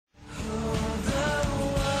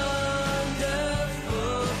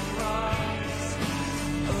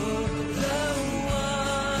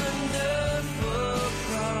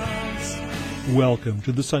Welcome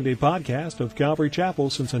to the Sunday podcast of Calvary Chapel,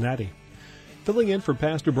 Cincinnati. Filling in for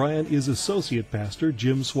Pastor Brian is Associate Pastor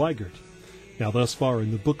Jim Swigert. Now, thus far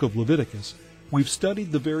in the book of Leviticus, we've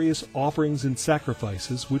studied the various offerings and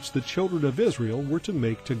sacrifices which the children of Israel were to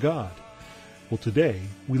make to God. Well, today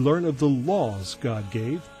we learn of the laws God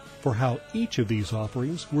gave for how each of these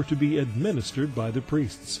offerings were to be administered by the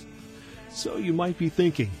priests. So you might be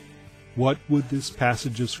thinking, what would this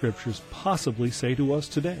passage of Scriptures possibly say to us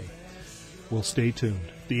today? Well, stay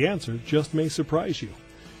tuned. The answer just may surprise you.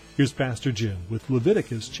 Here's Pastor Jim with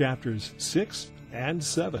Leviticus chapters 6 and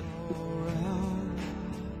 7.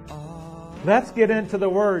 Let's get into the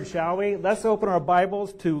Word, shall we? Let's open our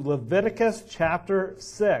Bibles to Leviticus chapter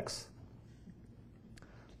 6.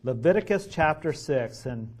 Leviticus chapter 6.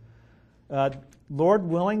 And Lord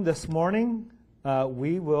willing, this morning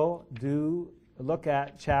we will look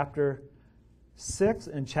at chapter 6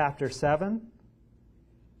 and chapter 7.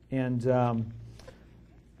 And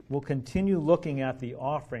we'll continue looking at the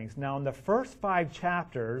offerings. Now, in the first 5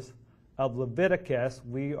 chapters of Leviticus,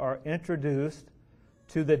 we are introduced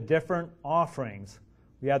to the different offerings.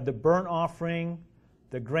 We have the burnt offering,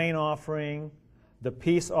 the grain offering, the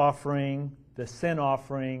peace offering, the sin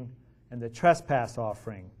offering, and the trespass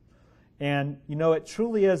offering. And, you know, it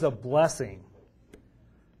truly is a blessing.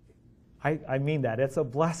 I mean that. It's a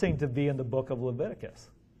blessing to be in the book of Leviticus,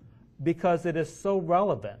 because it is so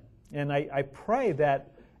relevant. And I pray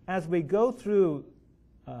that as we go through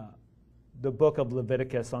the book of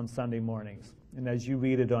Leviticus on Sunday mornings, and as you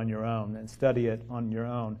read it on your own and study it on your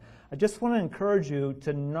own, I just want to encourage you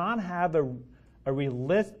to not have a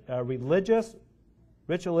religious,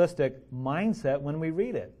 ritualistic mindset when we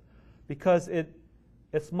read it, because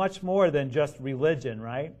it's much more than just religion,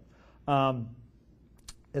 right?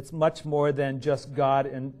 It's much more than just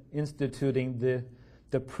God instituting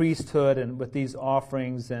the priesthood and with these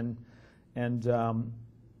offerings, and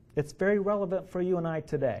it's very relevant for you and I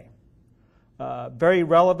today. Very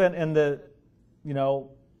relevant in the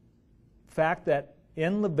fact that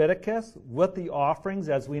in Leviticus, with the offerings,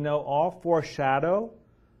 as we know, all foreshadow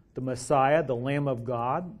the Messiah, the Lamb of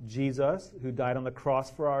God, Jesus, who died on the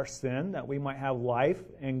cross for our sin, that we might have life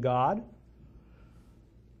in God.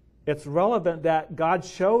 It's relevant that God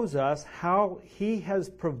shows us how He has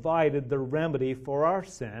provided the remedy for our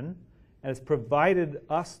sin and has provided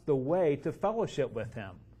us the way to fellowship with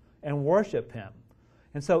Him and worship Him.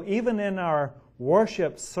 And so even in our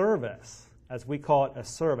worship service, as we call it a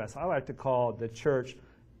service, I like to call the church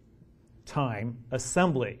time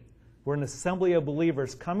assembly. We're an assembly of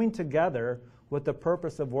believers coming together with the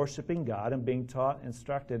purpose of worshiping God and being taught,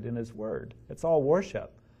 instructed in His Word. It's all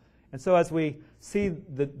worship. And so as we see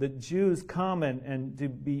the Jews come and to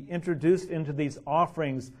be introduced into these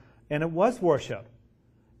offerings, and it was worship.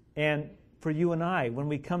 And for you and I, when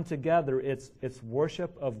we come together, it's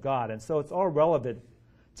worship of God. And so it's all relevant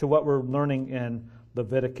to what we're learning in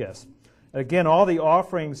Leviticus. Again, all the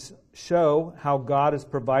offerings show how God has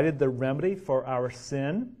provided the remedy for our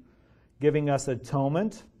sin, giving us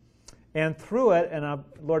atonement. And through it, and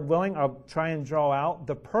Lord willing, I'll try and draw out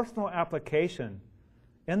the personal application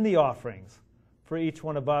in the offerings for each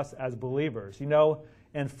one of us as believers. You know,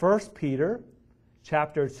 in 1 Peter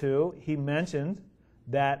chapter 2, he mentioned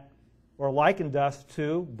that, or likened us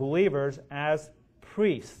to believers as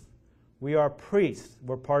priests. We are priests.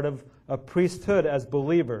 We're part of a priesthood as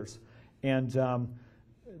believers. And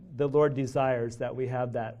the Lord desires that we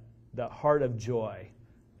have that heart of joy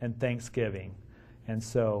and thanksgiving. And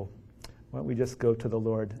so why don't we just go to the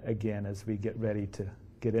Lord again as we get ready to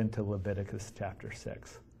get into Leviticus chapter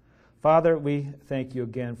 6. Father, we thank you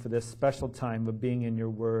again for this special time of being in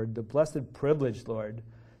your word, the blessed privilege, Lord,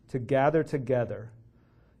 to gather together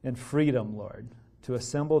in freedom, Lord, to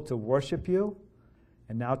assemble to worship you,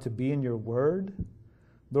 and now to be in your word.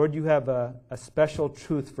 Lord, you have a special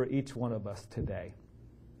truth for each one of us today.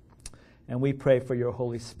 And we pray for your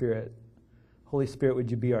Holy Spirit. Holy Spirit,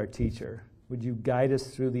 would you be our teacher? Would you guide us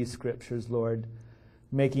through these scriptures, Lord,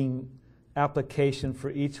 making application for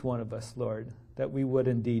each one of us, Lord, that we would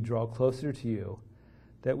indeed draw closer to you,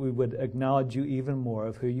 that we would acknowledge you even more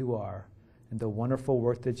of who you are and the wonderful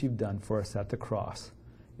work that you've done for us at the cross.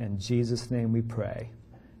 In Jesus' name we pray.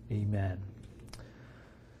 Amen.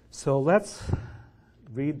 So let's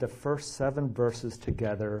read the first 7 verses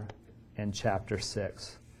together in chapter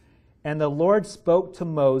 6. And the Lord spoke to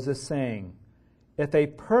Moses, saying, if a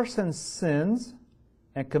person sins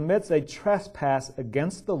and commits a trespass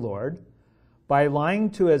against the Lord by lying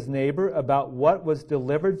to his neighbor about what was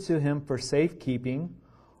delivered to him for safekeeping,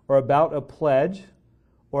 or about a pledge,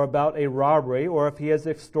 or about a robbery, or if he has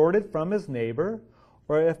extorted from his neighbor,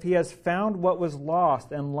 or if he has found what was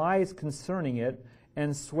lost and lies concerning it,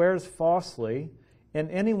 and swears falsely in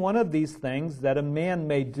any one of these things that a man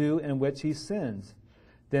may do in which he sins,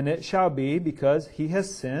 then it shall be, because he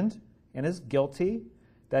has sinned and is guilty,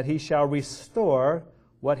 that he shall restore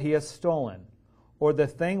what he has stolen, or the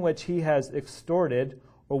thing which he has extorted,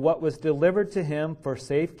 or what was delivered to him for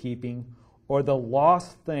safekeeping, or the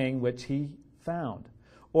lost thing which he found,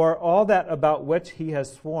 or all that about which he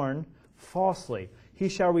has sworn falsely. He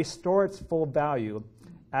shall restore its full value,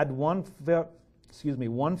 add one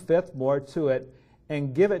fifth more to it,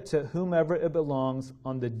 and give it to whomever it belongs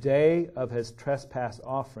on the day of his trespass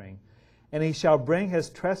offering. And he shall bring his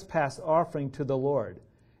trespass offering to the Lord,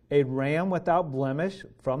 a ram without blemish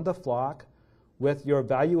from the flock, with your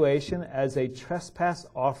valuation as a trespass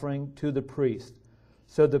offering to the priest.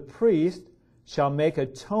 So the priest shall make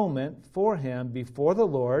atonement for him before the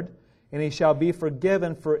Lord, and he shall be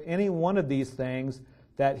forgiven for any one of these things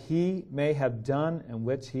that he may have done in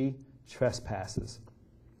which he trespasses.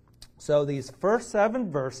 So these first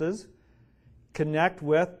 7 verses connect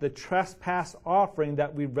with the trespass offering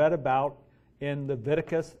that we read about in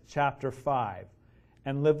Leviticus chapter 5.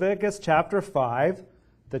 And Leviticus chapter 5,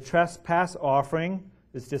 the trespass offering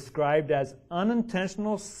is described as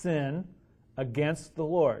unintentional sin against the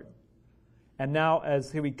Lord. And now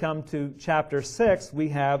as we come to chapter 6, we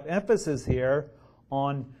have emphasis here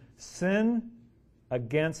on sin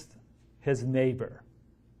against his neighbor.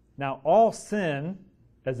 Now, all sin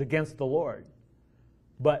is against the Lord,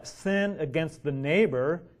 but sin against the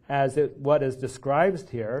neighbor, as what is described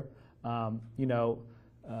here,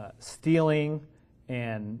 stealing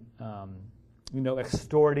and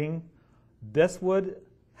extorting, this would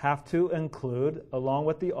have to include, along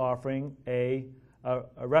with the offering, a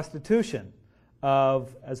restitution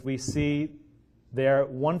of, as we see there,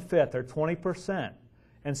 1/5 or 20%.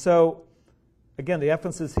 And so, again, the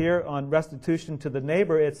emphasis here on restitution to the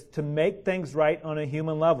neighbor, it's to make things right on a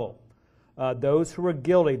human level. Those who were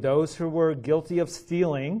guilty of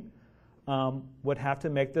stealing, would have to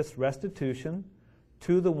make this restitution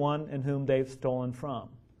to the one in whom they've stolen from.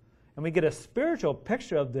 And we get a spiritual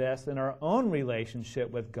picture of this in our own relationship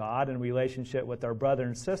with God and relationship with our brother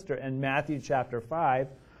and sister in Matthew chapter 5,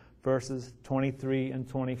 verses 23 and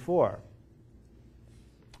 24,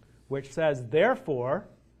 which says, "Therefore,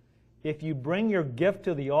 if you bring your gift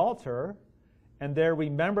to the altar, and there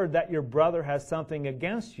remember that your brother has something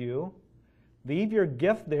against you, leave your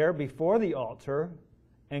gift there before the altar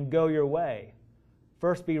and go your way.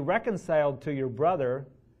 First be reconciled to your brother,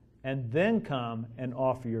 and then come and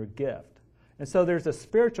offer your gift." And so there's a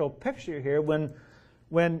spiritual picture here.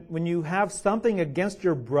 When you have something against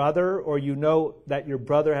your brother, or you know that your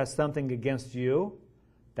brother has something against you,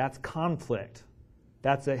 that's conflict.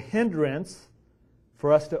 That's a hindrance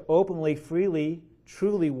for us to openly, freely,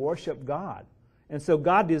 truly worship God. And so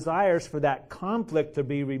God desires for that conflict to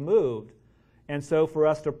be removed. And so for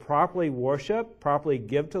us to properly worship, properly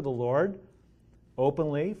give to the Lord,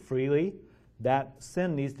 openly, freely, that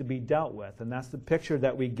sin needs to be dealt with. And that's the picture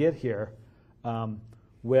that we get here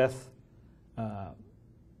with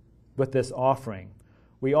this offering.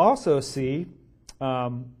 We also see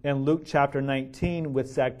in Luke chapter 19 with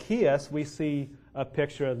Zacchaeus, we see a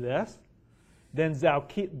picture of this. Then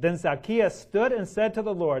Zacchaeus stood and said to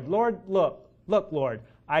the Lord, "Lord, look, Lord,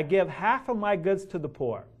 I give half of my goods to the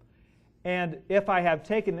poor. And if I have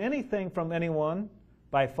taken anything from anyone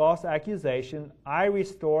by false accusation, I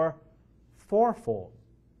restore fourfold."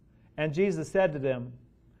 And Jesus said to them,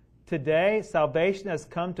 "Today salvation has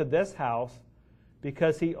come to this house,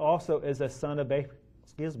 because he also is a son of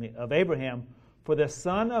Abraham. For the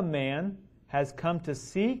Son of Man has come to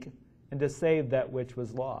seek and to save that which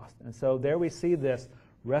was lost." And so there we see this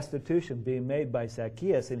restitution being made by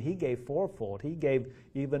Zacchaeus, and he gave fourfold. He gave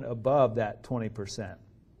even above that 20%.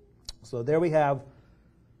 So there we have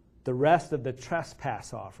the rest of the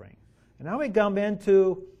trespass offering. And now we come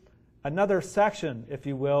into another section, if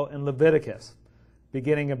you will, in Leviticus,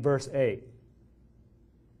 beginning at verse 8.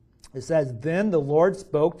 It says, "Then the Lord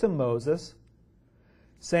spoke to Moses,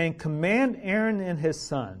 saying, Command Aaron and his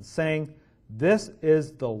sons, saying, This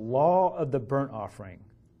is the law of the burnt offering.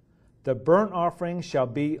 The burnt offering shall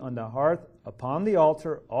be on the hearth upon the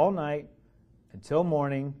altar all night until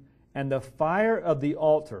morning, and the fire of the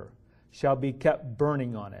altar shall be kept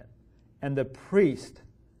burning on it. And the priest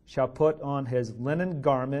shall put on his linen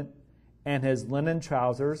garment and his linen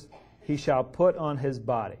trousers he shall put on his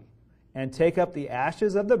body, and take up the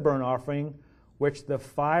ashes of the burnt offering which the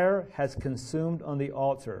fire has consumed on the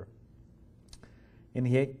altar. And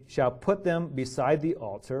he shall put them beside the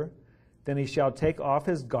altar. Then he shall take off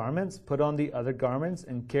his garments, put on the other garments,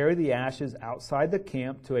 and carry the ashes outside the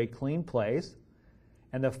camp to a clean place.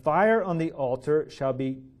 And the fire on the altar shall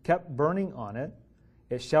be kept burning on it.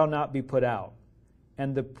 It shall not be put out.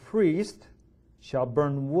 And the priest shall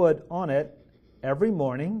burn wood on it every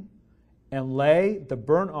morning, and lay the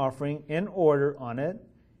burnt offering in order on it,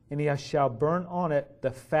 and he shall burn on it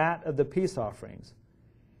the fat of the peace offerings.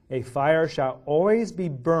 A fire shall always be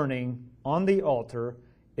burning on the altar.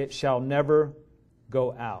 It shall never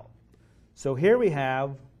go out. So here we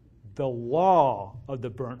have the law of the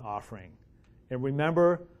burnt offering. And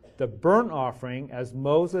remember, the burnt offering, as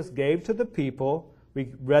Moses gave to the people,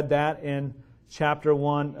 we read that in chapter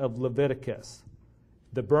 1 of Leviticus.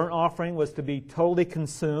 The burnt offering was to be totally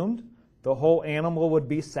consumed. The whole animal would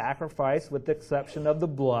be sacrificed with the exception of the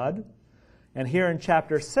blood. And here in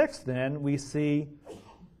chapter 6, then, we see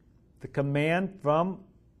the command from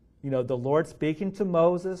the Lord speaking to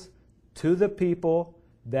Moses, to the people,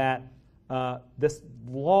 that this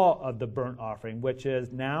law of the burnt offering, which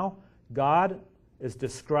is now God is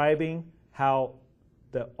describing how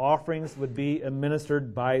the offerings would be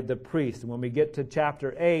administered by the priest. And when we get to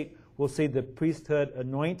chapter 8, we'll see the priesthood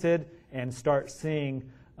anointed and start seeing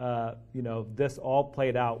this all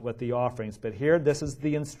played out with the offerings. But here, this is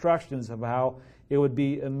the instructions of how it would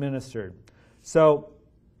be administered. So,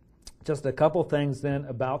 just a couple things then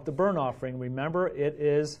about the burnt offering. Remember, it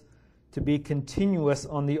is to be continuous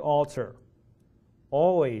on the altar,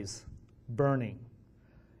 always burning.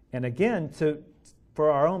 And again, for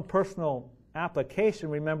our own personal application,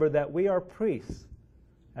 remember that we are priests,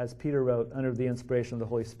 as Peter wrote under the inspiration of the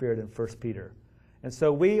Holy Spirit in 1 Peter. And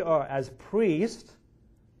so we are, as priests,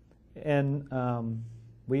 and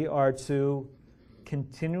we are to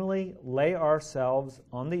continually lay ourselves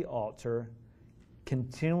on the altar,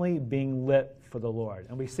 continually being lit for the Lord.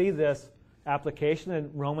 And we see this application in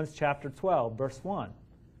Romans chapter 12, verse 1,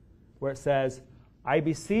 where it says, I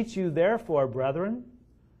beseech you therefore, brethren,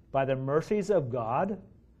 by the mercies of God,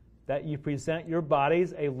 that you present your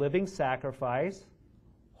bodies a living sacrifice,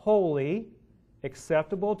 holy,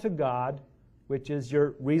 acceptable to God, which is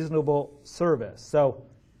your reasonable service. So,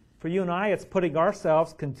 for you and I, it's putting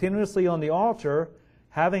ourselves continuously on the altar,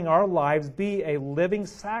 having our lives be a living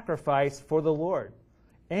sacrifice for the Lord,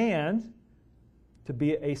 and to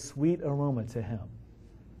be a sweet aroma to Him.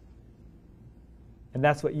 And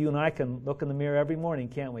that's what you and I can look in the mirror every morning,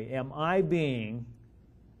 can't we? Am I being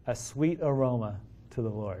a sweet aroma to the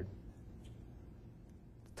Lord?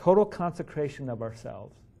 Total consecration of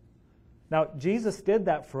ourselves. Now, Jesus did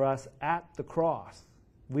that for us at the cross.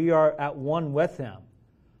 We are at one with Him.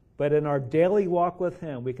 But in our daily walk with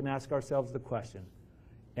Him, we can ask ourselves the question,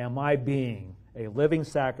 am I being a living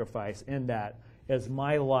sacrifice in that? Is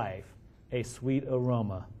my life a sweet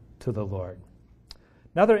aroma to the Lord?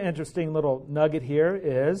 Another interesting little nugget here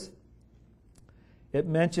is it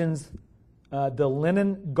mentions the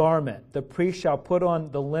linen garment. The priest shall put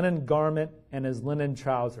on the linen garment and his linen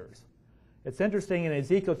trousers. It's interesting in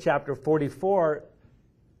Ezekiel chapter 44,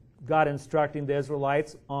 God instructing the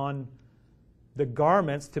Israelites on the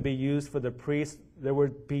garments to be used for the priest. There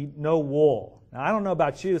would be no wool. Now, I don't know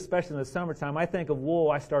about you, especially in the summertime. I think of wool,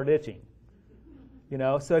 I start itching.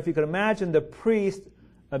 So if you could imagine the priest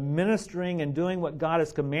administering and doing what God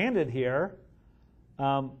has commanded here,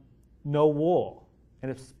 no wool. And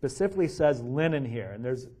it specifically says linen here. And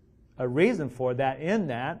there's a reason for that in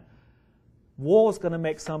that. Wool is going to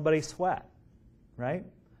make somebody sweat, right?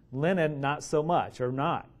 Linen, not so much, or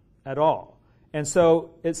not at all. And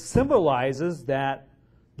so it symbolizes that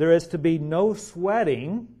there is to be no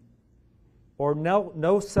sweating or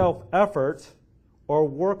no self-effort or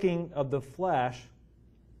working of the flesh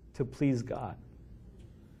to please God.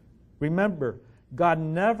 Remember, God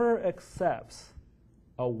never accepts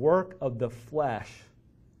a work of the flesh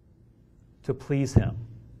to please Him.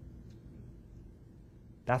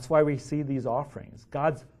 That's why we see these offerings.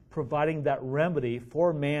 God's providing that remedy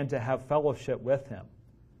for man to have fellowship with Him.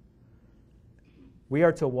 We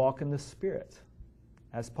are to walk in the Spirit.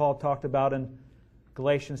 As Paul talked about in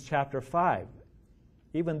Galatians chapter 5.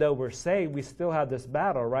 Even though we're saved, we still have this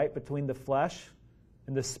battle, right, between the flesh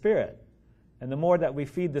and the Spirit. And the more that we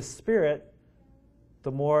feed the Spirit,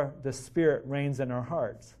 the more the Spirit reigns in our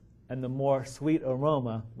hearts, and the more sweet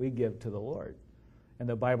aroma we give to the Lord. And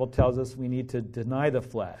the Bible tells us we need to deny the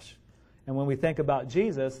flesh. And when we think about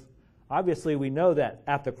Jesus, obviously we know that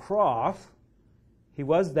at the cross, He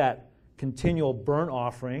was that continual burnt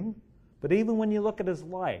offering. But even when you look at His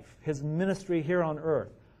life, His ministry here on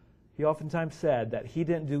earth, He oftentimes said that He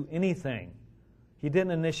didn't do anything. He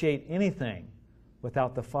didn't initiate anything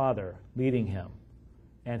without the Father leading Him.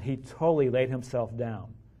 And He totally laid Himself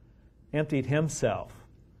down. emptied himself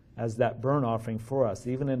as that burnt offering for us,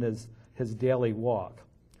 even in his daily walk.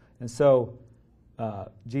 And so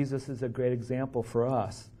Jesus is a great example for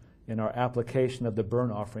us in our application of the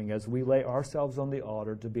burnt offering as we lay ourselves on the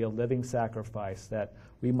altar to be a living sacrifice that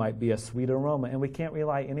we might be a sweet aroma. And we can't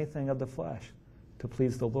rely anything of the flesh to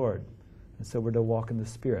please the Lord. And so we're to walk in the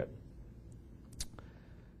Spirit.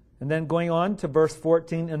 And then going on to verse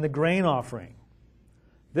 14, in the grain offering.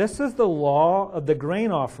 This is the law of the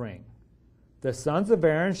grain offering. The sons of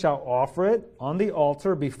Aaron shall offer it on the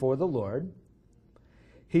altar before the Lord.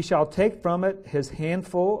 He shall take from it his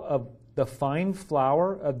handful of the fine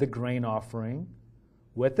flour of the grain offering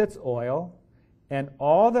with its oil, and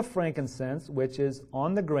all the frankincense which is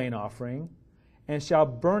on the grain offering, and shall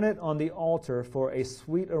burn it on the altar for a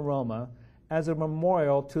sweet aroma as a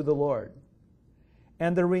memorial to the Lord.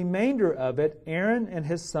 And the remainder of it Aaron and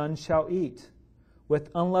his sons shall eat. With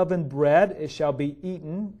unleavened bread it shall be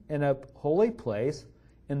eaten in a holy place.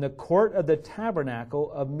 In the court of the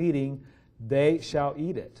tabernacle of meeting they shall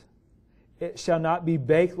eat it. It shall not be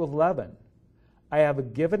baked with leaven. I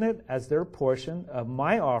have given it as their portion of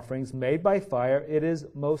my offerings made by fire. It is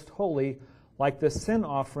most holy, like the sin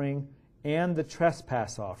offering and the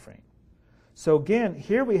trespass offering. So again,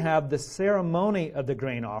 here we have the ceremony of the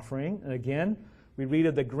grain offering. And again, we read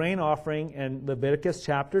of the grain offering in Leviticus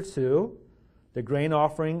chapter 2. The grain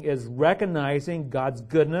offering is recognizing God's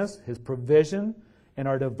goodness, His provision, and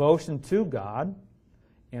our devotion to God.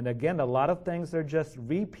 And again, a lot of things are just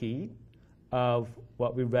repeat of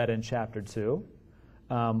what we read in chapter 2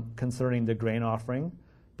 concerning the grain offering.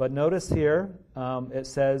 But notice here, it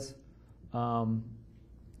says,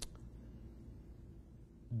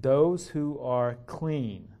 those who are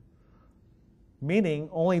clean. Meaning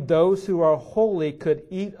only those who are holy could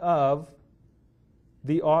eat of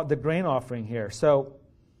the grain offering here. So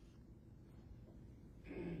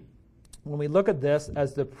when we look at this,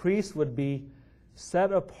 as the priest would be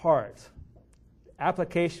set apart,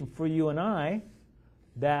 application for you and I,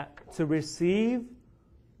 that to receive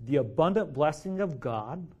the abundant blessing of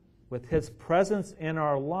God with His presence in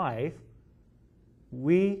our life,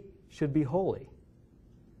 we should be holy.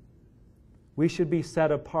 We should be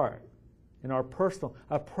set apart in our personal,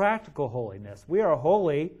 a practical holiness. We are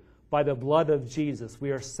holy by the blood of Jesus.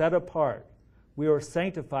 We are set apart. We are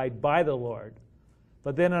sanctified by the Lord.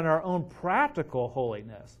 But then in our own practical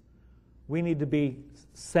holiness, we need to be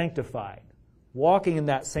sanctified, walking in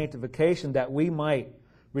that sanctification that we might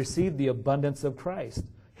receive the abundance of Christ,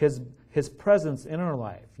 His presence in our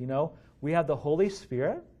life. You know, we have the Holy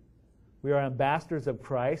Spirit. We are ambassadors of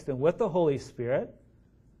Christ, and with the Holy Spirit,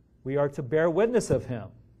 we are to bear witness of Him.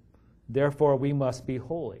 Therefore, we must be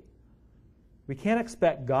holy. We can't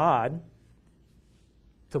expect God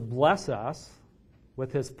to bless us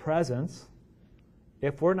with His presence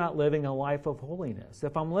if we're not living a life of holiness.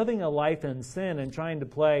 If I'm living a life in sin and trying to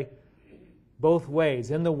play both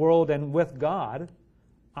ways, in the world and with God,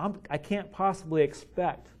 I can't possibly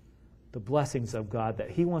expect the blessings of God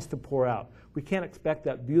that He wants to pour out. We can't expect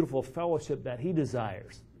that beautiful fellowship that He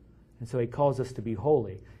desires. And so He calls us to be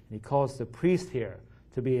holy. And He calls the priest here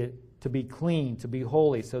to be clean, to be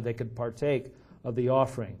holy, so they could partake of the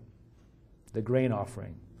offering, the grain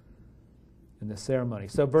offering, in the ceremony.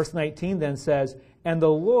 So verse 19 then says, and the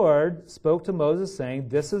Lord spoke to Moses, saying,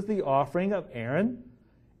 this is the offering of Aaron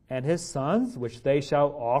and his sons, which they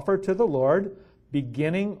shall offer to the Lord,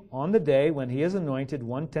 beginning on the day when he is anointed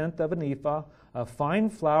 1/10 of an ephah of fine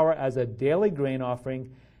flour as a daily grain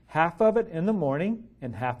offering, half of it in the morning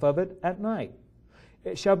and half of it at night.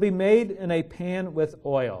 It shall be made in a pan with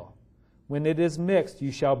oil. When it is mixed,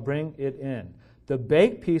 you shall bring it in. The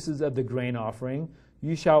baked pieces of the grain offering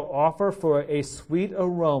you shall offer for a sweet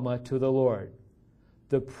aroma to the Lord.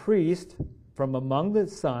 The priest from among the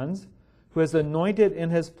sons who is anointed in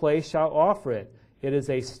his place shall offer it. It is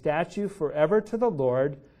a statute forever to the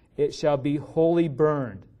Lord. It shall be wholly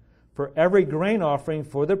burned. For every grain offering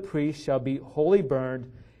for the priest shall be wholly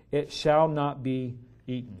burned. It shall not be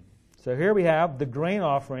eaten. So here we have the grain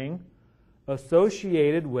offering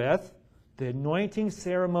associated with the anointing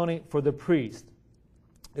ceremony for the priest.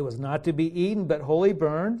 It was not to be eaten, but wholly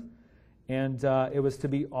burned, and it was to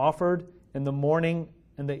be offered in the morning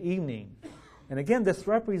and the evening. And again, this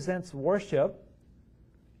represents worship,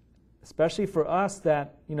 especially for us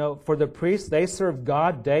that, for the priests, they serve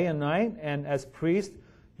God day and night, and as priests,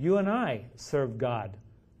 you and I serve God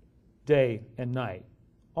day and night,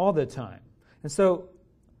 all the time. And so,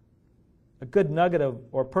 a good nugget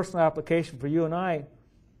or personal application for you and I,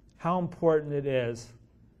 how important it is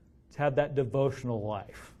to have that devotional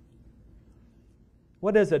life.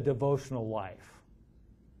 What is a devotional life?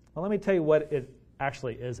 Well, let me tell you what it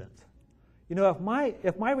actually isn't. You know,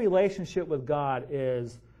 if my relationship with God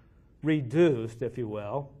is reduced, if you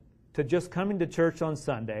will, to just coming to church on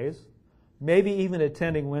Sundays, maybe even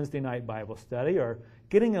attending Wednesday night Bible study or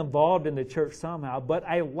getting involved in the church somehow, but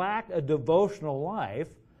I lack a devotional life,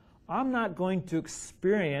 I'm not going to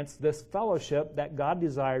experience this fellowship that God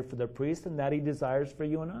desired for the priest and that He desires for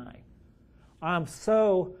you and I. I'm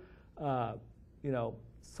so,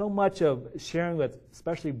 so much of sharing with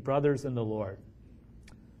especially brothers in the Lord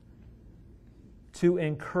to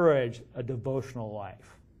encourage a devotional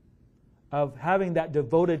life, of having that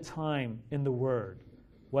devoted time in the Word,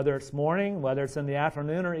 whether it's morning, whether it's in the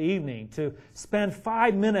afternoon or evening, to spend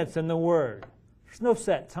 5 minutes in the Word. There's no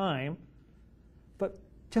set time, but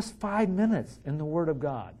just 5 minutes in the Word of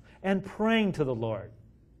God, and praying to the Lord,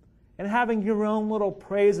 and having your own little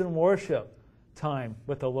praise and worship time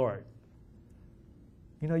with the Lord.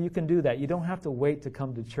 You know, you can do that. You don't have to wait to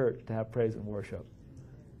come to church to have praise and worship.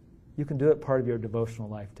 You can do it part of your devotional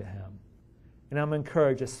life to Him. And I'm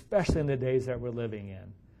encouraged, especially in the days that we're living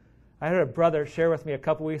in. I heard a brother share with me a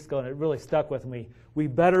couple weeks ago, and it really stuck with me. We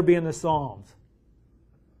better be in the Psalms.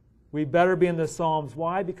 We better be in the Psalms.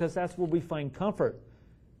 Why? Because that's where we find comfort.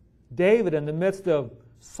 David, in the midst of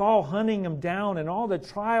Saul hunting him down and all the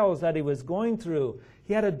trials that he was going through,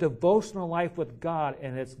 he had a devotional life with God,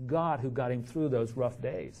 and it's God who got him through those rough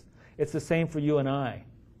days. It's the same for you and I.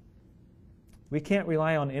 We can't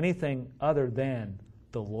rely on anything other than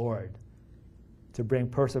the Lord to bring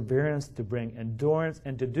perseverance, to bring endurance,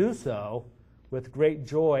 and to do so with great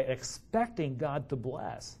joy, expecting God to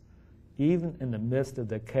bless, even in the midst of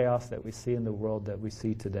the chaos that we see in the world that we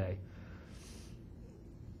see today.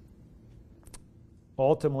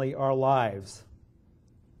 Ultimately, our lives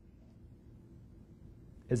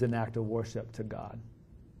is an act of worship to God.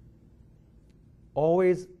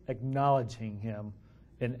 Always acknowledging Him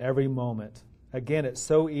in every moment. Again, it's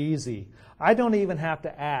so easy. I don't even have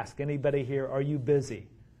to ask anybody here, are you busy?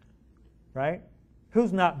 Right?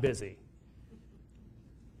 Who's not busy?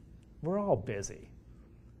 We're all busy.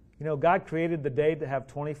 You know, God created the day to have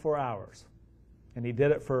 24 hours, and He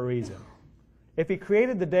did it for a reason. If He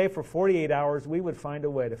created the day for 48 hours, we would find a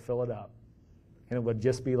way to fill it up. And it would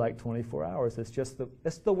just be like 24 hours.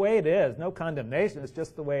 It's the way it is. No condemnation. It's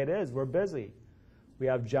just the way it is. We're busy. We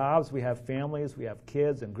have jobs. We have families. We have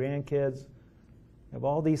kids and grandkids. We have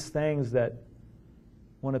all these things that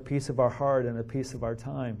want a piece of our heart and a piece of our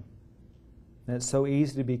time. And it's so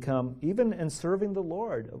easy to become, even in serving the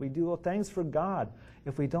Lord, we do things for God.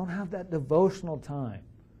 If we don't have that devotional time,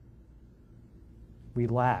 we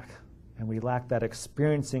lack. And we lack that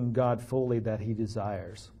experiencing God fully that He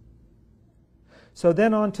desires. So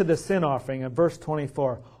then on to the sin offering in verse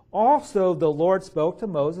 24. Also the Lord spoke to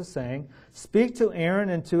Moses, saying, Speak to Aaron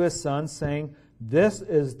and to his sons, saying, This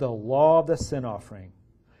is the law of the sin offering.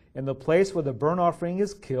 In the place where the burnt offering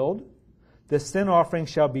is killed, the sin offering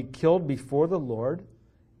shall be killed before the Lord.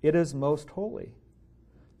 It is most holy.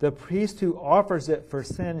 The priest who offers it for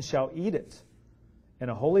sin shall eat it. In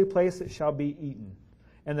a holy place it shall be eaten.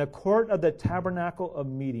 In the court of the tabernacle of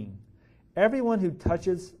meeting, everyone who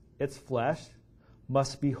touches its flesh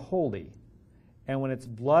must be holy. And when its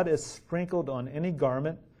blood is sprinkled on any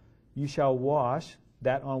garment, you shall wash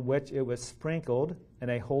that on which it was sprinkled in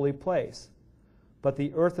a holy place. But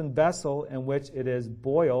the earthen vessel in which it is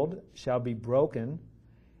boiled shall be broken,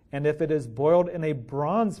 and if it is boiled in a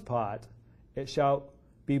bronze pot, it shall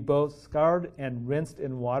be both scoured and rinsed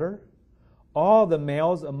in water. All the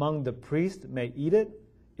males among the priests may eat it.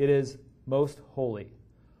 It is most holy.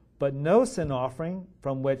 But no sin offering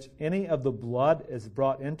from which any of the blood is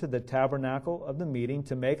brought into the tabernacle of the meeting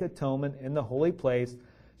to make atonement in the holy place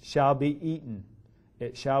shall be eaten.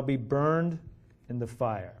 It shall be burned in the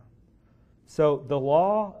fire. So the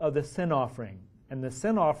law of the sin offering. And the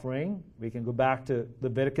sin offering, we can go back to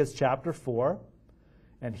Leviticus chapter 4.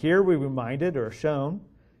 And here we reminded or shown,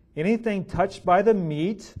 anything touched by the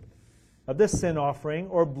meat of the sin offering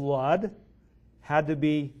or blood had to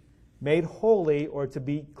be made holy or to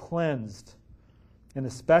be cleansed in a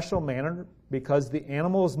special manner because the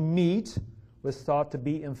animal's meat was thought to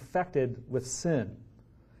be infected with sin.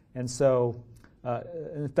 And so,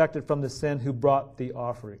 infected from the sin who brought the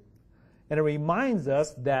offering. And it reminds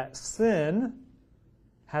us that sin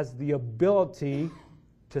has the ability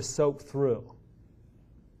to soak through.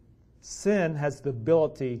 Sin has the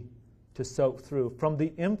ability to soak through from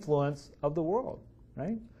the influence of the world,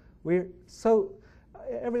 right?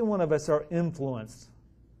 Every one of us are influenced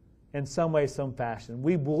in some way, some fashion.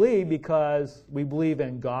 We believe because we believe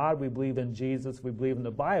in God, we believe in Jesus, we believe in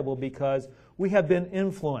the Bible because we have been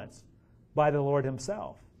influenced by the Lord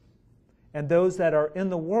Himself. And those that are in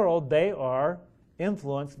the world, they are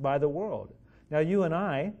influenced by the world. Now you and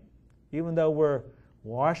I, even though we're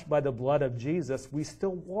washed by the blood of Jesus, we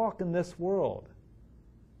still walk in this world.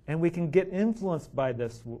 And we can get influenced by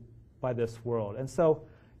this world. And so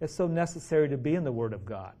it's so necessary to be in the Word of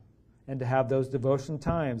God and to have those devotion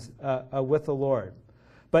times with the Lord.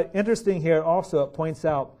 But interesting here also, it points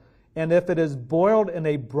out, and if it is boiled in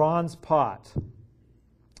a bronze pot.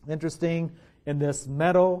 Interesting, in this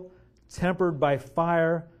metal, tempered by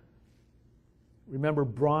fire. Remember,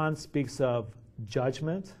 bronze speaks of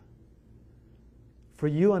judgment. For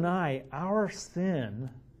you and I, our sin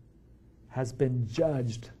has been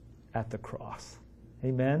judged at the cross.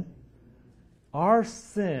 Amen? Our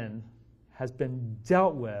sin has been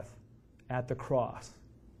dealt with at the cross.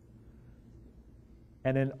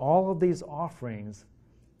 And in all of these offerings,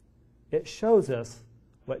 it shows us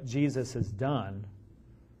what Jesus has done.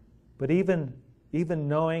 But even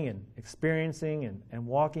knowing and experiencing and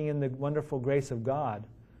walking in the wonderful grace of God,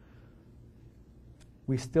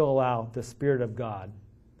 we still allow the Spirit of God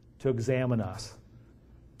to examine us,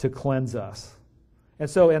 to cleanse us. And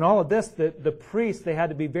so in all of this, the priests, they had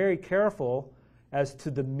to be very careful as to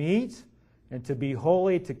the meat and to be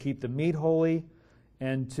holy, to keep the meat holy,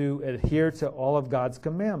 and to adhere to all of God's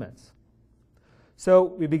commandments. So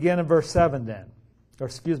we begin in verse 7 then,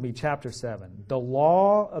 chapter 7. The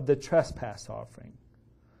law of the trespass offering.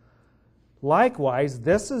 Likewise,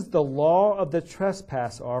 this is the law of the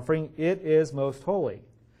trespass offering. It is most holy.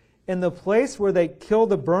 In the place where they kill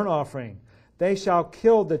the burnt offering, they shall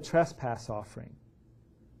kill the trespass offering.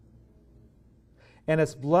 And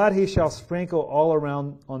its blood he shall sprinkle all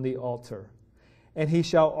around on the altar. And he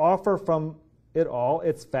shall offer from it all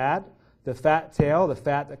its fat, the fat tail, the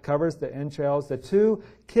fat that covers the entrails, the 2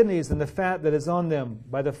 kidneys and the fat that is on them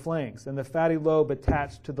by the flanks, and the fatty lobe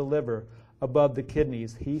attached to the liver above the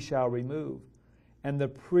kidneys he shall remove. And the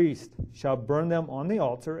priest shall burn them on the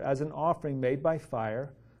altar as an offering made by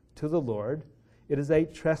fire to the Lord. It is a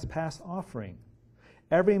trespass offering.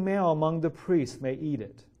 Every male among the priests may eat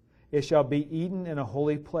it. It shall be eaten in a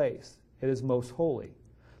holy place. It is most holy.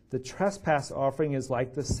 The trespass offering is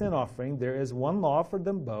like the sin offering. There is one law for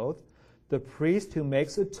them both. The priest who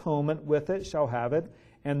makes atonement with it shall have it,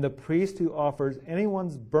 and the priest who offers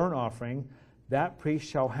anyone's burnt offering, that priest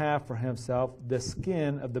shall have for himself the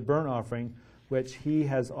skin of the burnt offering which he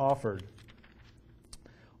has offered.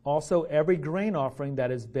 Also, every grain offering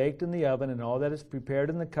that is baked in the oven and all that is prepared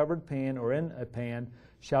in the covered pan or in a pan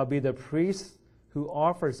shall be the priest who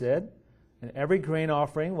offers it. And every grain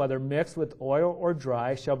offering, whether mixed with oil or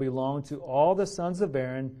dry, shall belong to all the sons of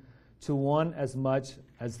Aaron, to one as much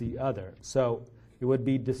as the other. So it would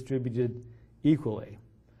be distributed equally.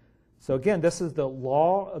 So again, this is the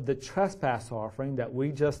law of the trespass offering that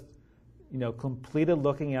we just completed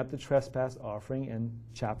looking at the trespass offering in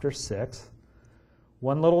chapter 6.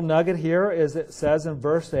 One little nugget here is it says in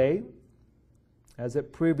verse 8, as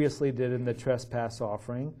it previously did in the trespass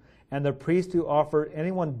offering, and the priest who offered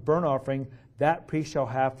anyone burnt offering, that priest shall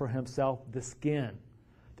have for himself the skin.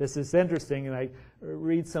 This is interesting, and I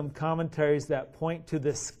read some commentaries that point to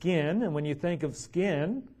the skin, and when you think of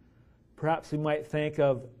skin, perhaps we might think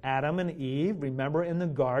of Adam and Eve. Remember in the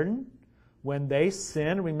garden, when they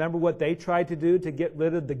sinned, remember what they tried to do to get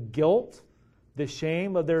rid of the guilt, the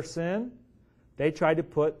shame of their sin? They tried to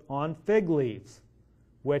put on fig leaves,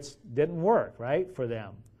 which didn't work, right, for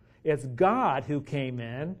them. It's God who came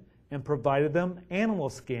in and provided them animal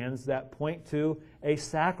skins that point to a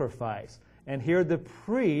sacrifice. And here the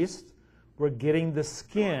priests were getting the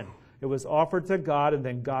skin. It was offered to God, and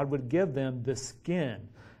then God would give them the skin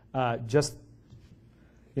to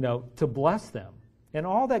bless them. And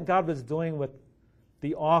all that God was doing with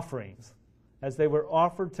the offerings, as they were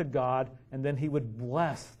offered to God, and then he would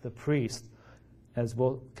bless the priest, as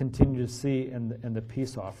we'll continue to see in the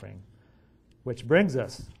peace offering. Which brings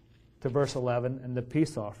us to verse 11 and the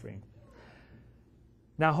peace offering.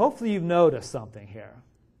 Now, hopefully you've noticed something here.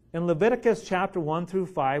 In Leviticus chapter 1 through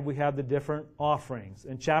 5, we have the different offerings.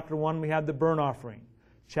 In chapter 1, we have the burnt offering.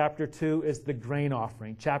 Chapter 2 is the grain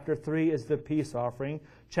offering. Chapter 3 is the peace offering.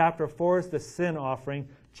 Chapter 4 is the sin offering.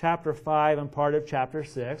 Chapter 5 and part of chapter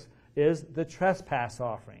 6 is the trespass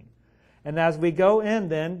offering. And as we go in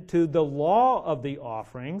then to the law of the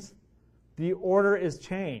offerings, the order is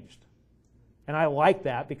changed. And I like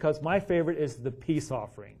that because my favorite is the peace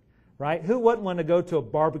offering, right? Who wouldn't want to go to a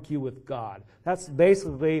barbecue with God? That's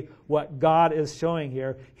basically what God is showing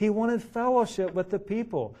here. He wanted fellowship with the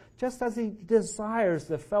people, just as he desires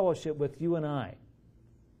the fellowship with you and I.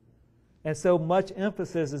 And so much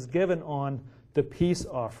emphasis is given on the peace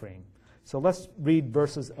offering. So let's read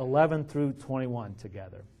verses 11 through 21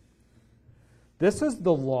 together. This is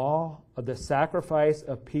the law of the sacrifice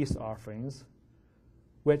of peace offerings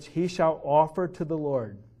which he shall offer to the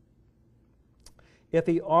Lord. If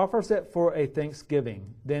he offers it for a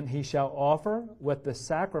thanksgiving, then he shall offer with the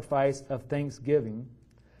sacrifice of thanksgiving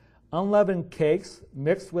unleavened cakes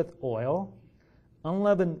mixed with oil,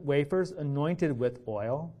 unleavened wafers anointed with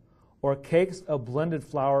oil, or cakes of blended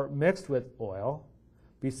flour mixed with oil.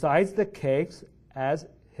 Besides the cakes, as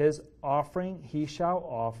his offering he shall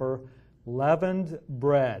offer leavened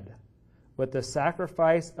bread with the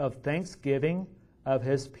sacrifice of thanksgiving of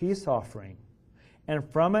his peace offering. And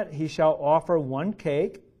from it he shall offer one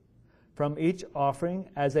cake from each offering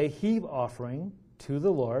as a heave offering to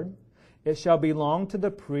the Lord. It shall belong to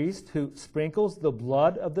the priest who sprinkles the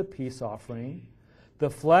blood of the peace offering.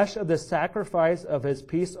 The flesh of the sacrifice of his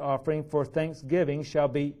peace offering for thanksgiving shall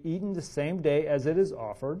be eaten the same day as it is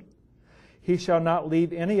offered. He shall not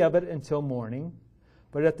leave any of it until morning.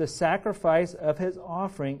 But if the sacrifice of his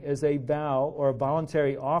offering is a vow or a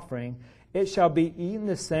voluntary offering, it shall be eaten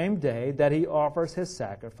the same day that he offers his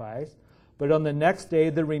sacrifice, but on the next day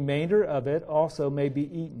the remainder of it also may be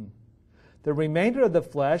eaten. The remainder of the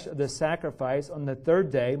flesh of the sacrifice on the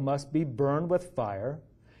third day must be burned with fire.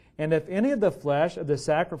 And if any of the flesh of the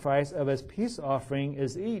sacrifice of his peace offering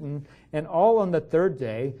is eaten, and all on the third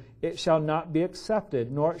day, it shall not be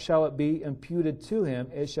accepted, nor shall it be imputed to him.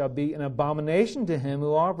 It shall be an abomination to him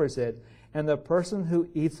who offers it, and the person who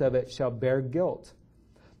eats of it shall bear guilt.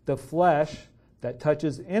 The flesh that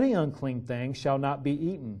touches any unclean thing shall not be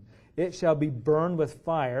eaten. It shall be burned with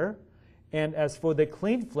fire. And as for the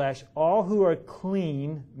clean flesh, all who are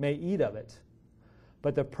clean may eat of it.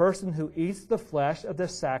 But the person who eats the flesh of the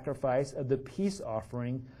sacrifice of the peace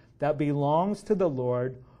offering that belongs to the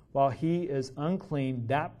Lord while he is unclean,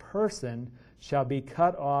 that person shall be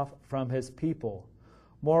cut off from his people.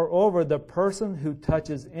 Moreover, the person who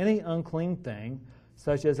touches any unclean thing,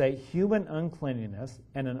 such as a human uncleanness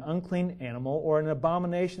and an unclean animal or an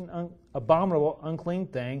abominable unclean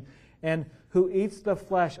thing, and who eats the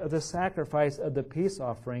flesh of the sacrifice of the peace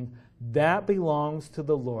offering, that belongs to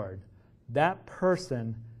the Lord. That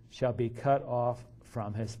person shall be cut off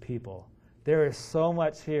from his people. There is so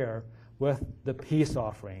much here with the peace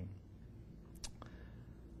offering.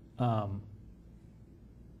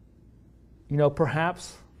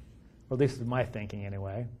 Perhaps, or at least in my thinking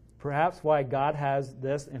anyway, perhaps why God has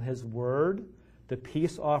this in his word, the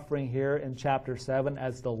peace offering here in chapter 7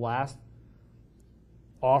 as the last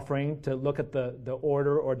offering to look at the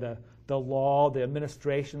order or the law, the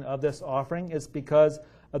administration of this offering, is because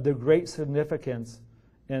of the great significance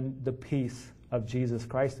in the peace of Jesus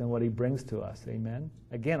Christ and what he brings to us. Amen?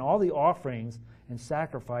 Again, all the offerings and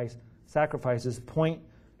sacrifices point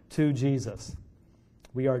to Jesus.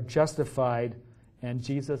 We are justified, and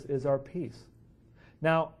Jesus is our peace.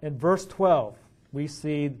 Now, in verse 12, we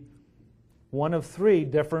see one of three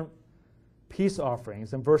different peace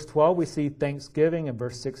offerings. In verse 12, we see thanksgiving. In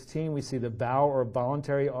verse 16, we see the vow or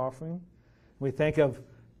voluntary offering. We think of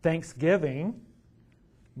thanksgiving,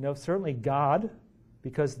 certainly God,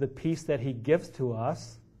 because the peace that he gives to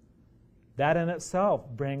us, that in itself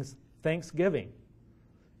brings thanksgiving.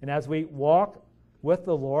 And as we walk with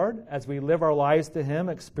the Lord, as we live our lives to him,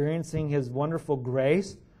 experiencing his wonderful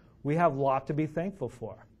grace, we have a lot to be thankful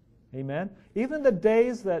for. Amen? Even the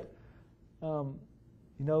days that,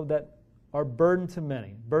 that are burden to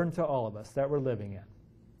many, burden to all of us that we're living in,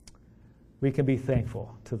 we can be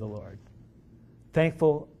thankful to the Lord.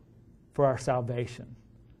 Thankful for our salvation.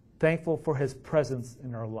 Thankful for his presence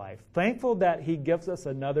in our life. Thankful that he gives us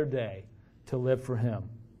another day to live for him.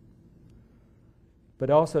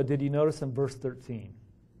 But also, did you notice in verse 13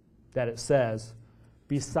 that it says,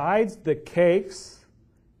 besides the cakes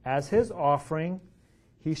as his offering,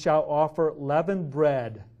 he shall offer leavened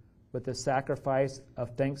bread with the sacrifice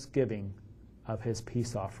of thanksgiving of his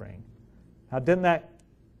peace offering. Now, didn't that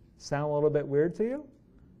sound a little bit weird to you?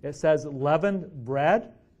 It says leavened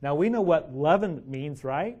bread. Now, we know what leaven means,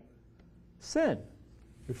 right? Sin.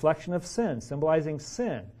 Reflection of sin, symbolizing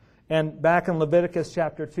sin. And back in Leviticus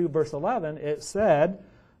chapter 2, verse 11, it said,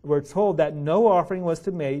 we're told that no offering was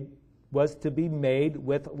to be made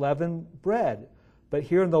with leavened bread. But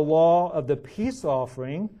here in the law of the peace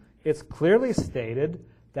offering, it's clearly stated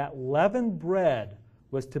that leavened bread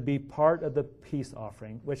was to be part of the peace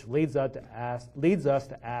offering, which leads us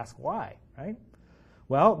to ask why, right?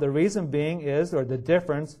 Well, the reason being is, or the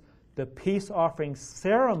difference, the peace offering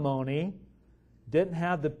ceremony didn't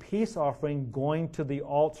have the peace offering going to the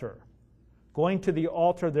altar. Going to the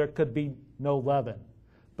altar, there could be no leaven.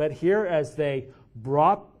 But here, as they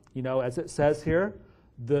brought, as it says here,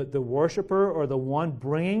 the worshiper or the one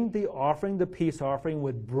bringing the offering, the peace offering,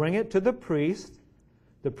 would bring it to the priest.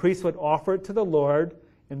 The priest would offer it to the Lord,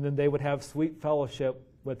 and then they would have sweet fellowship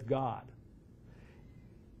with God.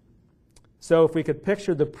 So if we could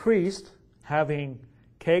picture the priest having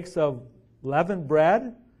cakes of leavened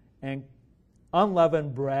bread and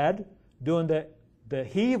unleavened bread, doing the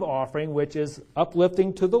heave offering, which is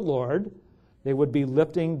uplifting to the Lord, they would be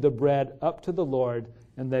lifting the bread up to the Lord,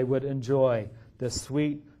 and they would enjoy the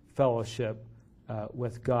sweet fellowship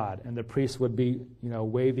with God. And the priest would be,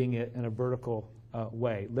 waving it in a vertical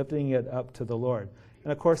way, lifting it up to the Lord.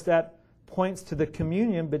 And of course, that points to the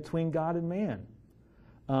communion between God and man.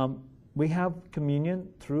 We have communion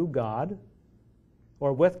through God,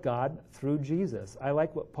 or with God through Jesus. I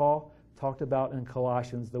like what Paul talked about in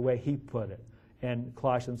Colossians, the way he put it in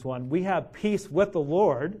Colossians 1. We have peace with the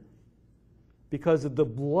Lord because of the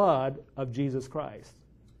blood of Jesus Christ.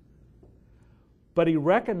 But he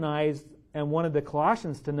recognized and wanted the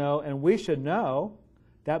Colossians to know, and we should know,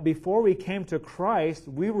 that before we came to Christ,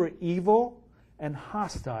 we were evil and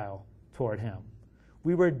hostile toward him.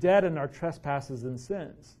 We were dead in our trespasses and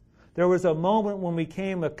sins. There was a moment when we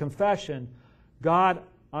came a confession, God,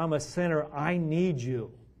 I'm a sinner, I need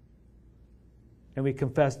you. And we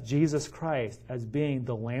confessed Jesus Christ as being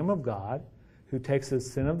the Lamb of God who takes the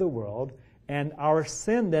sin of the world, and our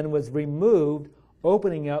sin then was removed,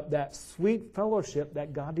 opening up that sweet fellowship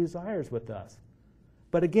that God desires with us.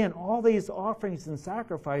 But again, all these offerings and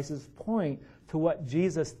sacrifices point to what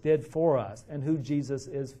Jesus did for us and who Jesus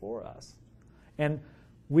is for us. And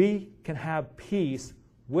we can have peace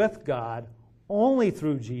with God only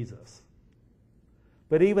through Jesus.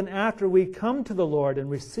 But even after we come to the Lord and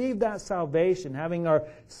receive that salvation, having our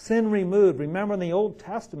sin removed, remember in the Old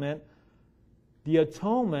Testament, the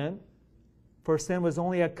atonement for sin was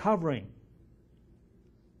only a covering,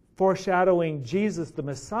 foreshadowing Jesus the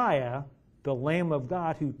Messiah, the Lamb of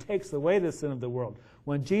God who takes away the sin of the world.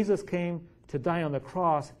 When Jesus came to die on the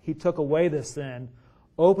cross, he took away the sin,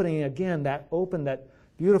 opening again that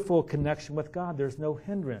beautiful connection with God. There's no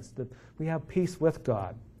hindrance. We have peace with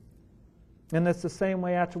God. And it's the same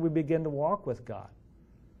way after we begin to walk with God.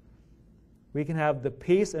 We can have the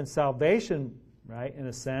peace and salvation, right, in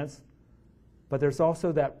a sense, but there's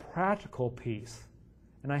also that practical peace.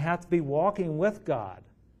 And I have to be walking with God.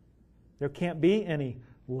 There can't be any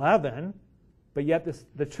leaven, but yet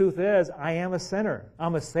the truth is, I am a sinner.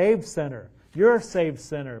 I'm a saved sinner. You're a saved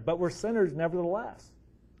sinner, but we're sinners nevertheless.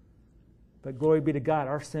 But glory be to God,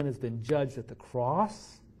 our sin has been judged at the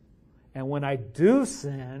cross. And when I do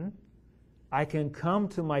sin, I can come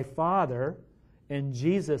to my Father in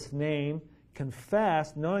Jesus' name,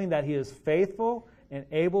 confess, knowing that he is faithful and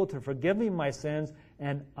able to forgive me my sins,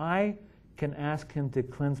 and I can ask him to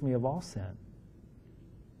cleanse me of all sin.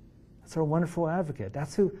 That's our wonderful advocate.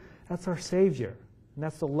 That's our Savior. And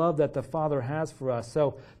that's the love that the Father has for us.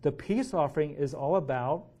 So the peace offering is all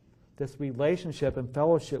about this relationship and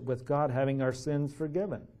fellowship with God, having our sins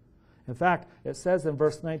forgiven. In fact, it says in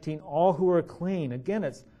verse 19, all who are clean. Again,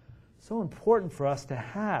 it's so important for us to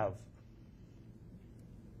have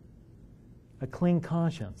a clean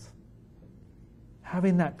conscience.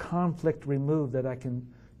 Having that conflict removed that I can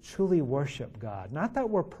truly worship God. Not that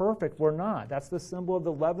we're perfect, we're not. That's the symbol of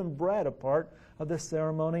the leavened bread, a part of the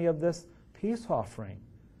ceremony of this peace offering.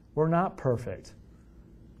 We're not perfect.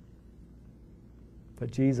 But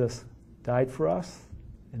Jesus died for us,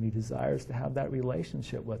 and he desires to have that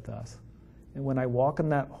relationship with us. And when I walk in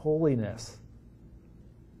that holiness,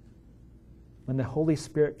 when the Holy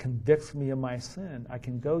Spirit convicts me of my sin, I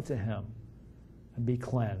can go to him and be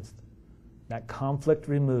cleansed. That conflict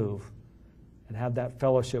removed, and have that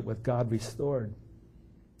fellowship with God restored.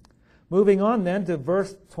 Moving on then to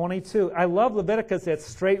verse 22. I love Leviticus. It's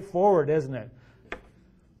straightforward, isn't it?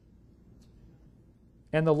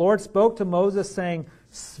 And the Lord spoke to Moses, saying,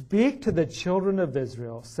 speak to the children of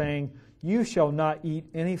Israel, saying, you shall not eat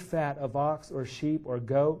any fat of ox or sheep or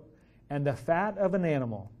goat, and the fat of an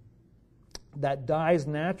animal that dies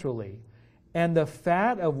naturally, and the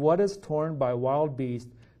fat of what is torn by wild beast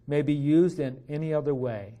may be used in any other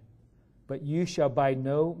way, but you shall by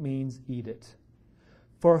no means eat it.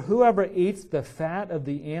 For whoever eats the fat of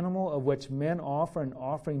the animal of which men offer an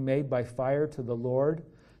offering made by fire to the Lord,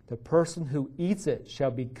 the person who eats it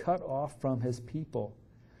shall be cut off from his people.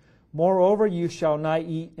 Moreover, you shall not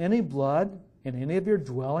eat any blood in any of your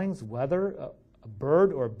dwellings, whether a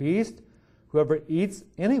bird or beast. Whoever eats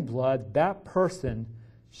any blood, that person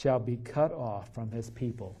shall be cut off from his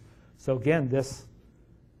people. So again, this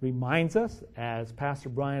reminds us, as Pastor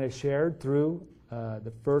Brian has shared through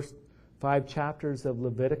the first 5 chapters of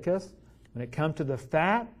Leviticus, when it comes to the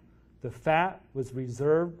fat was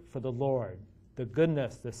reserved for the Lord. The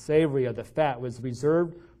goodness, the savory of the fat was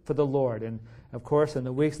reserved for the Lord. And of course, in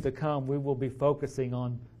the weeks to come, we will be focusing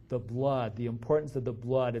on the blood, the importance of the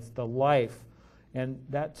blood. It's the life. And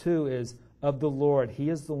that too is of the Lord. He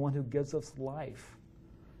is the one who gives us life.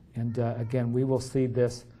 And again, we will see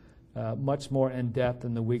this much more in depth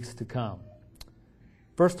in the weeks to come.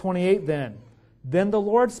 Verse 28 then. Then the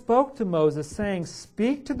Lord spoke to Moses, saying,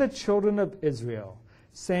 Speak to the children of Israel,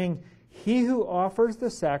 saying, He who offers the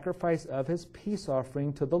sacrifice of his peace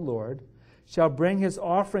offering to the Lord shall bring his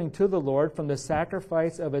offering to the Lord from the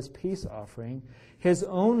sacrifice of his peace offering. His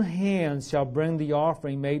own hands shall bring the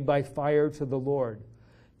offering made by fire to the Lord.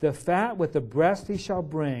 The fat with the breast he shall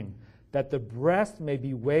bring, that the breast may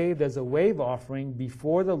be waved as a wave offering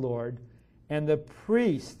before the Lord. And the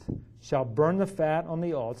priest shall burn the fat on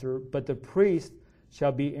the altar, but the priest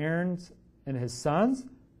shall be Aaron's and his sons.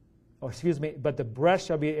 But the breast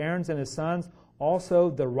shall be Aaron's and his sons. Also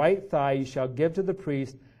the right thigh you shall give to the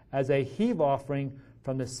priest as a heave offering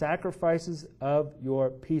from the sacrifices of your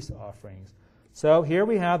peace offerings. So here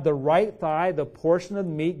we have the right thigh, the portion of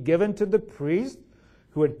meat given to the priest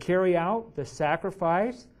who would carry out the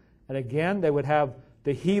sacrifice. And again, they would have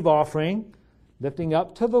the heave offering lifting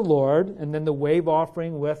up to the Lord, and then the wave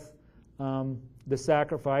offering with the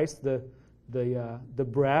sacrifice, the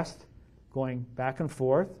breast going back and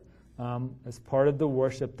forth as part of the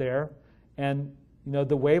worship there. And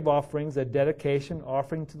the wave offerings, a dedication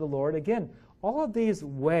offering to the Lord. Again, all of these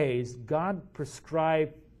ways God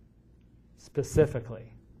prescribed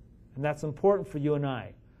specifically. And that's important for you and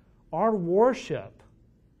I. Our worship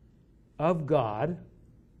of God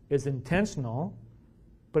is intentional,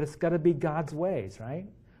 but it's got to be God's ways, right?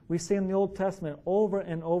 We see in the Old Testament over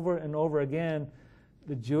and over and over again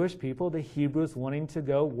the Jewish people, the Hebrews, wanting to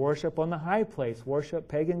go worship on the high place, worship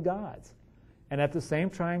pagan gods, and at the same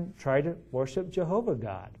time try to worship Jehovah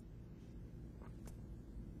God.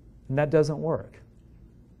 And that doesn't work.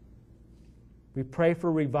 We pray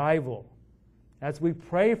for revival. As we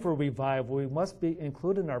pray for revival, we must be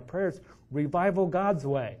included in our prayers, revival God's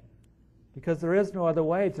way. Because there is no other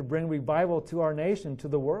way to bring revival to our nation, to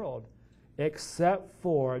the world, except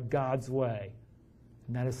for God's way.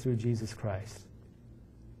 And that is through Jesus Christ.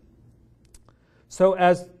 So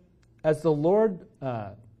as the Lord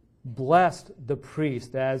blessed the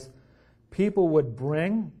priest, as people would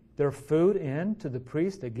bring their food in to the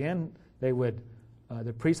priest, again,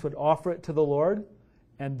 the priest would offer it to the Lord,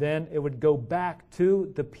 and then it would go back to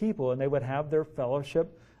the people, and they would have their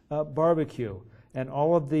fellowship barbecue. And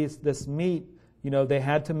all of this meat, they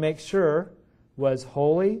had to make sure was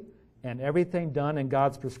holy and everything done in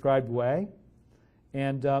God's prescribed way.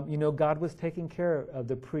 And, God was taking care of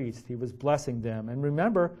the priest. He was blessing them. And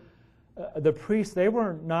remember, the priests, they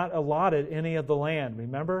were not allotted any of the land.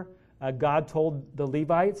 Remember, God told the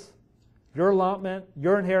Levites, your allotment,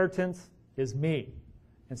 your inheritance is me.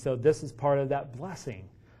 And so this is part of that blessing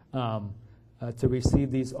to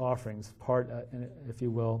receive these offerings, if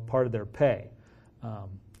you will, part of their pay.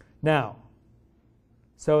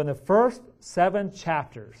 So in the first 7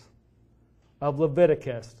 chapters of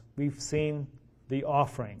Leviticus, we've seen the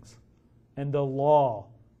offerings and the law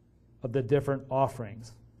of the different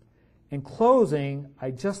offerings. In closing,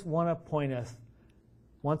 I just want to point us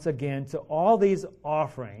once again to all these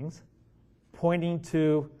offerings pointing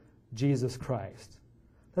to Jesus Christ.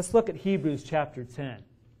 Let's look at Hebrews chapter 10,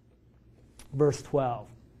 verse 12.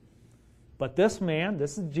 But this man,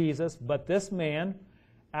 this is Jesus, but this man,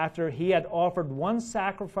 after he had offered one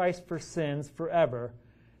sacrifice for sins forever,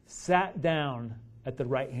 sat down at the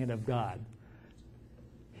right hand of God.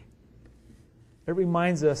 It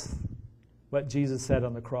reminds us what Jesus said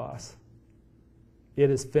on the cross. It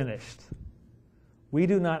is finished. We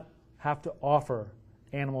do not have to offer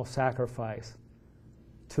animal sacrifice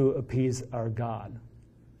to appease our God.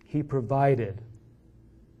 He provided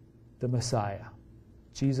the Messiah.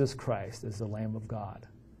 Jesus Christ is the Lamb of God.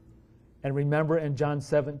 And remember in John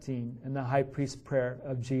 17, in the high priest's prayer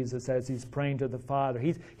of Jesus as he's praying to the Father,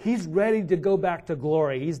 he's ready to go back to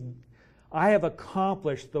glory. I have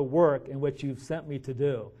accomplished the work in which you've sent me to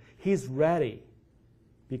do. He's ready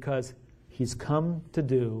because he's come to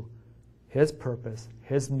do his purpose,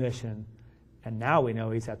 his mission, and now we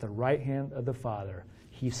know he's at the right hand of the Father.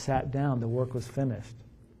 He sat down. The work was finished.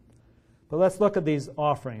 But let's look at these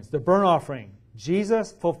offerings. The burnt offering.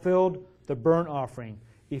 Jesus fulfilled the burnt offering.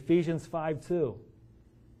 Ephesians 5:2.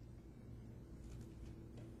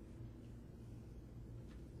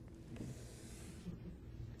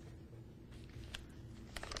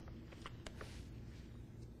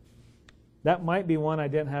 That might be one I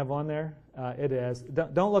didn't have on there. It is.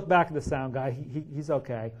 Don't look back at the sound guy. He's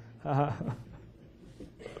okay.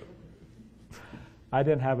 I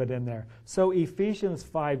didn't have it in there. So Ephesians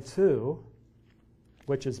 5:2,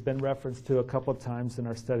 which has been referenced to a couple of times in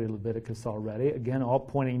our study of Leviticus already. Again, all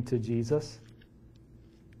pointing to Jesus.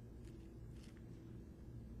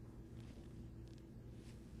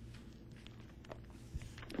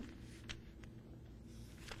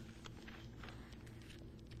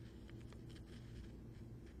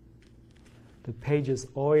 The pages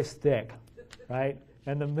always stick, right?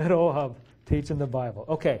 In the middle of teaching the Bible.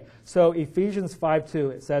 Okay, so Ephesians 5:2,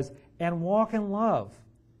 it says, "And walk in love,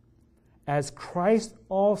 as Christ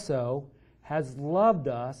also has loved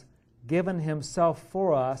us, given himself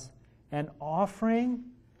for us, an offering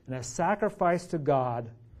and a sacrifice to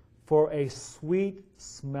God for a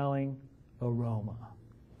sweet-smelling aroma."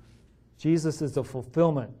 Jesus is the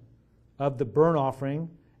fulfillment of the burnt offering,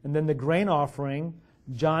 and then the grain offering,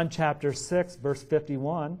 John chapter 6, verse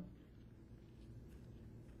 51.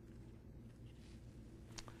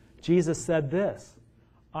 Jesus said this,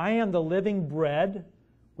 "I am the living bread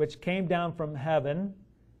which came down from heaven.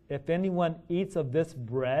 If anyone eats of this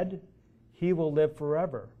bread, he will live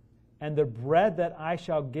forever. And the bread that I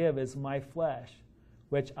shall give is my flesh,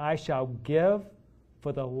 which I shall give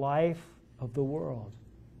for the life of the world."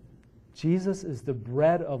 Jesus is the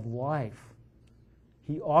bread of life.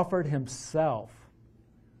 He offered himself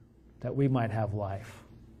that we might have life.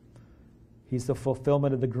 He's the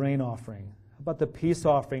fulfillment of the grain offering. How about the peace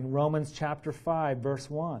offering? Romans chapter 5, verse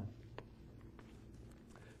 1.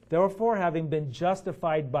 "Therefore, having been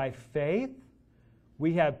justified by faith,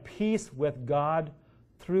 we have peace with God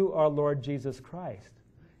through our Lord Jesus Christ."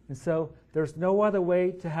 And so there's no other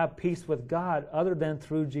way to have peace with God other than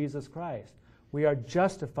through Jesus Christ. We are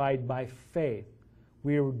justified by faith.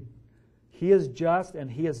 He is just,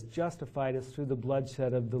 and he has justified us through the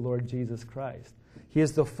bloodshed of the Lord Jesus Christ. He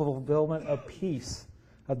is the fulfillment of peace,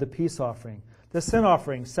 of the peace offering. The sin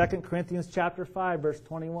offering, 2 Corinthians chapter 5, verse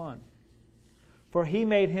 21. "For he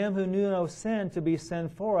made him who knew no sin to be sin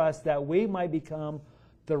for us, that we might become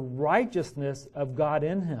the righteousness of God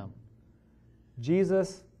in him."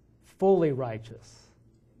 Jesus, fully righteous.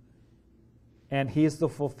 And he's the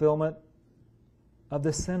fulfillment of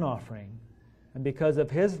the sin offering. And because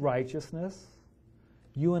of his righteousness,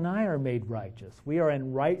 you and I are made righteous. We are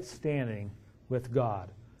in right standing with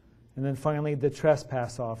God. And then finally, the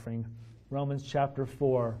trespass offering, Romans chapter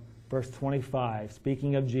 4, verse 25,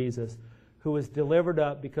 speaking of Jesus, who was delivered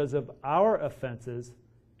up because of our offenses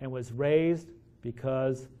and was raised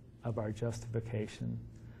because of our justification.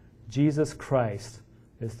 Jesus Christ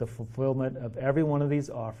is the fulfillment of every one of these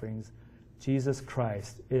offerings. Jesus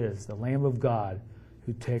Christ is the Lamb of God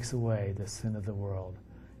who takes away the sin of the world.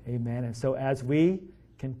 Amen. And so as we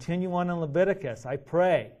continue on in Leviticus, I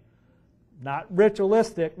pray, not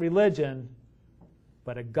ritualistic religion,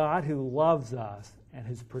 but a God who loves us and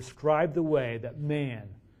has prescribed the way that man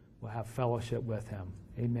will have fellowship with him.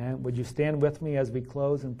 Amen. Would you stand with me as we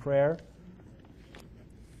close in prayer?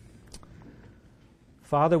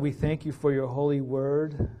 Father, we thank you for your holy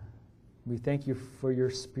word. We thank you for your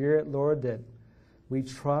Spirit, Lord, that we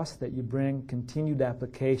trust that you bring continued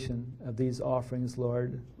application of these offerings,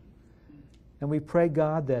 Lord. And we pray,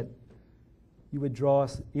 God, that you would draw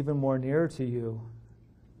us even more nearer to you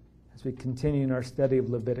as we continue in our study of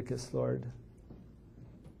Leviticus, Lord.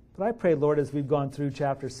 But I pray, Lord, as we've gone through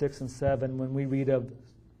chapter 6 and 7, when we read of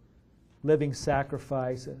living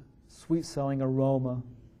sacrifice, a sweet-smelling aroma,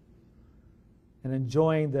 and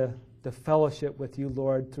enjoying the fellowship with you,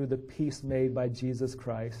 Lord, through the peace made by Jesus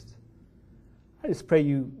Christ, I just pray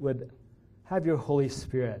you would have your Holy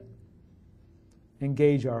Spirit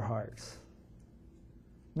engage our hearts.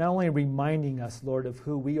 Not only reminding us, Lord, of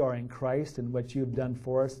who we are in Christ and what you have done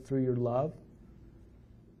for us through your love,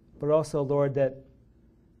 but also, Lord, that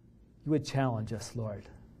you would challenge us, Lord,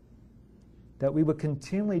 that we would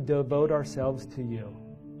continually devote ourselves to you,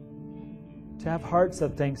 to have hearts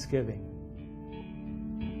of thanksgiving,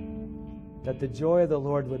 that the joy of the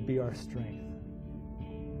Lord would be our strength,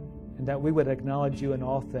 and that we would acknowledge you in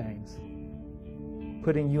all things,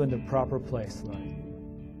 putting you in the proper place, Lord.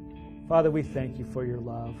 Father, we thank you for your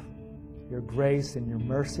love, your grace, and your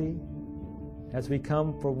mercy. As we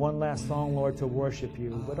come for one last song, Lord, to worship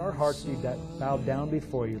you, would our hearts be bowed down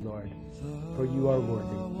before you, Lord, for you are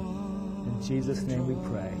worthy. In Jesus' name we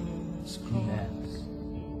pray. Amen.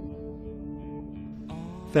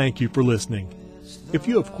 Thank you for listening. If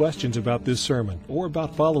you have questions about this sermon or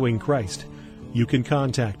about following Christ, you can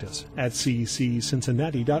contact us at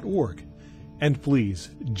cccincinnati.org. And please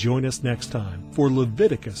join us next time for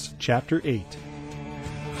Leviticus chapter 8.